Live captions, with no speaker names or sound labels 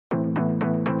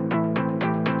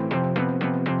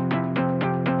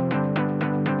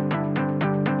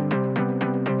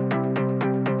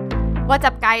What's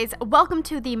up, guys? Welcome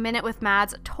to the Minute with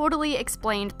Mads Totally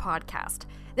Explained podcast.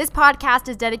 This podcast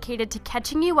is dedicated to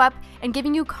catching you up and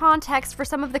giving you context for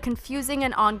some of the confusing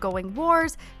and ongoing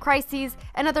wars, crises,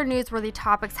 and other newsworthy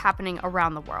topics happening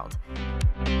around the world.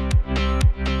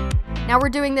 Now we're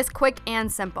doing this quick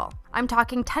and simple. I'm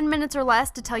talking 10 minutes or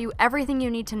less to tell you everything you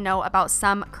need to know about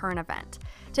some current event.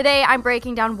 Today, I'm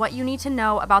breaking down what you need to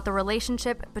know about the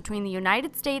relationship between the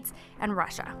United States and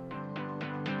Russia.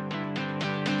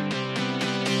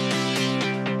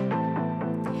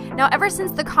 Now, ever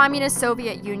since the communist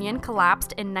Soviet Union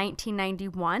collapsed in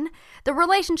 1991, the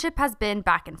relationship has been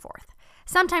back and forth.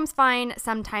 Sometimes fine,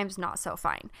 sometimes not so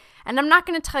fine. And I'm not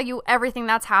going to tell you everything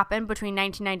that's happened between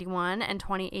 1991 and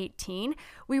 2018.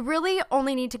 We really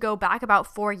only need to go back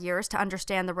about 4 years to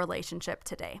understand the relationship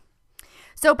today.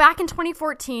 So back in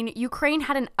 2014, Ukraine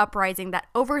had an uprising that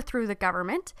overthrew the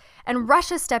government, and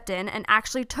Russia stepped in and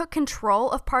actually took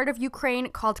control of part of Ukraine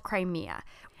called Crimea.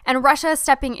 And Russia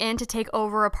stepping in to take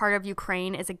over a part of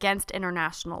Ukraine is against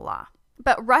international law.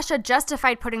 But Russia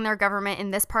justified putting their government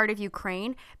in this part of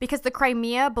Ukraine because the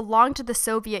Crimea belonged to the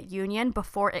Soviet Union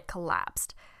before it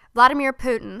collapsed. Vladimir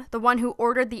Putin, the one who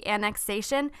ordered the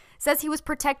annexation, says he was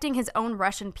protecting his own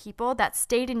Russian people that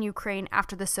stayed in Ukraine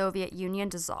after the Soviet Union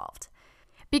dissolved.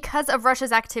 Because of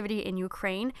Russia's activity in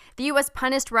Ukraine, the US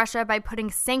punished Russia by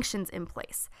putting sanctions in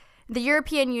place. The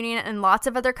European Union and lots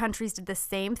of other countries did the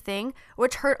same thing,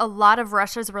 which hurt a lot of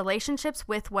Russia's relationships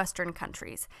with Western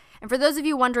countries. And for those of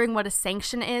you wondering what a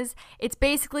sanction is, it's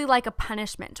basically like a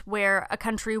punishment where a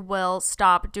country will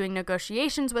stop doing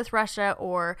negotiations with Russia,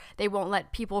 or they won't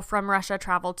let people from Russia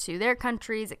travel to their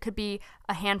countries. It could be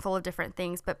a handful of different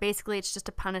things, but basically it's just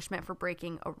a punishment for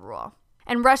breaking a rule.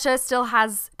 And Russia still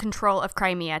has control of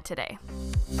Crimea today.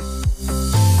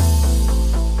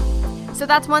 So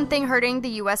that's one thing hurting the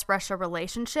US-Russia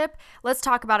relationship. Let's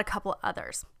talk about a couple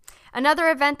others.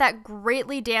 Another event that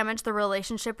greatly damaged the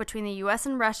relationship between the US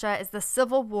and Russia is the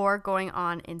civil war going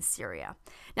on in Syria.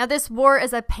 Now, this war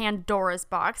is a Pandora's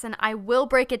box, and I will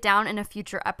break it down in a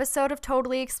future episode of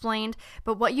Totally Explained,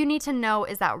 but what you need to know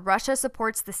is that Russia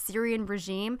supports the Syrian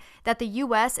regime that the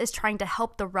US is trying to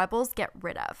help the rebels get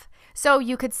rid of. So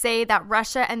you could say that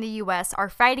Russia and the US are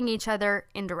fighting each other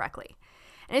indirectly.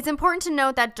 And it's important to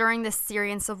note that during the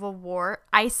Syrian civil war,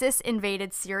 ISIS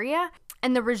invaded Syria,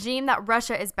 and the regime that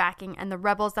Russia is backing and the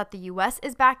rebels that the US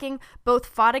is backing both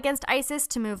fought against ISIS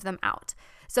to move them out.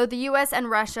 So the US and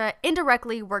Russia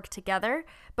indirectly worked together,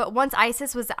 but once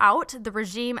ISIS was out, the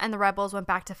regime and the rebels went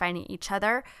back to fighting each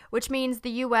other, which means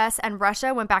the US and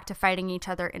Russia went back to fighting each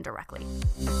other indirectly.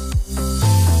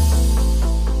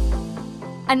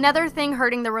 Another thing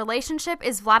hurting the relationship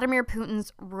is Vladimir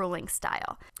Putin's ruling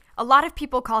style. A lot of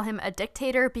people call him a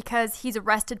dictator because he's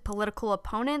arrested political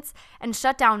opponents and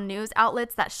shut down news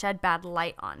outlets that shed bad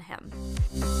light on him.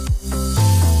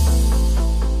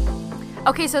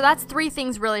 Okay, so that's 3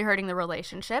 things really hurting the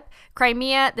relationship: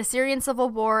 Crimea, the Syrian civil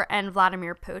war, and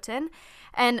Vladimir Putin.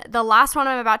 And the last one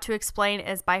I'm about to explain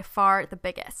is by far the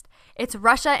biggest. It's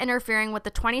Russia interfering with the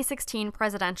 2016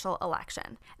 presidential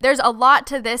election. There's a lot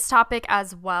to this topic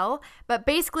as well, but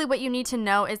basically what you need to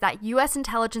know is that US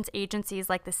intelligence agencies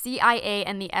like the CIA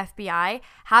and the FBI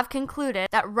have concluded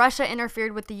that Russia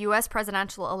interfered with the US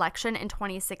presidential election in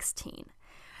 2016.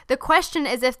 The question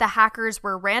is if the hackers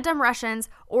were random Russians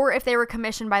or if they were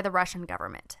commissioned by the Russian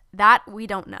government. That we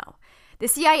don't know. The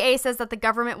CIA says that the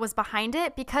government was behind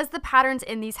it because the patterns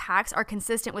in these hacks are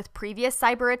consistent with previous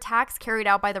cyber attacks carried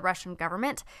out by the Russian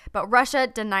government, but Russia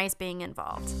denies being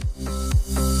involved.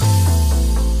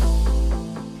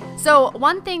 So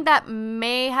one thing that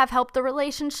may have helped the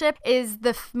relationship is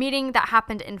the meeting that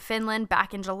happened in Finland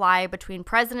back in July between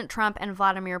President Trump and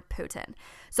Vladimir Putin.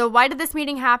 So why did this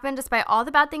meeting happen despite all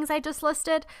the bad things I just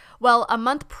listed? Well, a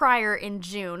month prior in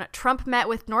June, Trump met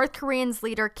with North Korean's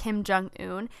leader Kim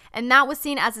Jong-un, and that was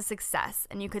seen as a success.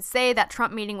 And you could say that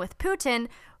Trump meeting with Putin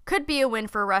could be a win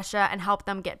for Russia and help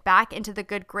them get back into the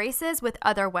good graces with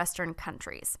other Western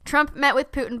countries. Trump met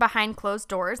with Putin behind closed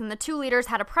doors, and the two leaders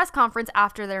had a press conference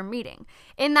after their meeting.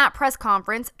 In that press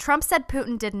conference, Trump said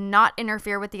Putin did not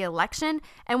interfere with the election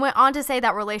and went on to say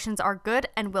that relations are good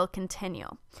and will continue.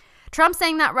 Trump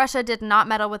saying that Russia did not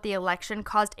meddle with the election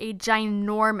caused a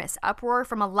ginormous uproar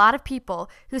from a lot of people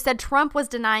who said Trump was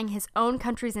denying his own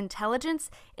country's intelligence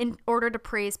in order to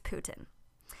praise Putin.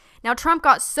 Now, Trump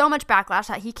got so much backlash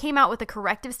that he came out with a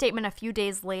corrective statement a few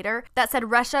days later that said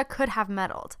Russia could have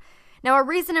meddled. Now, a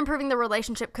reason improving the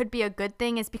relationship could be a good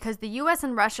thing is because the US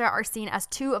and Russia are seen as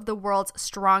two of the world's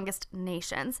strongest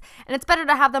nations, and it's better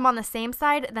to have them on the same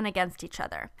side than against each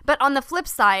other. But on the flip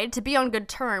side, to be on good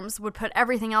terms would put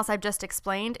everything else I've just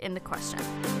explained into question.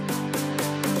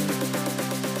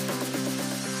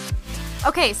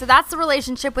 Okay, so that's the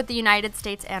relationship with the United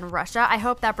States and Russia. I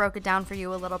hope that broke it down for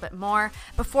you a little bit more.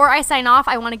 Before I sign off,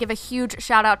 I want to give a huge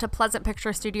shout out to Pleasant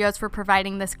Picture Studios for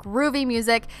providing this groovy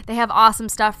music. They have awesome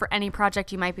stuff for any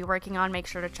project you might be working on. Make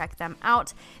sure to check them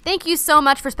out. Thank you so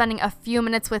much for spending a few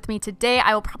minutes with me today.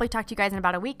 I will probably talk to you guys in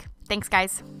about a week. Thanks,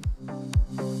 guys.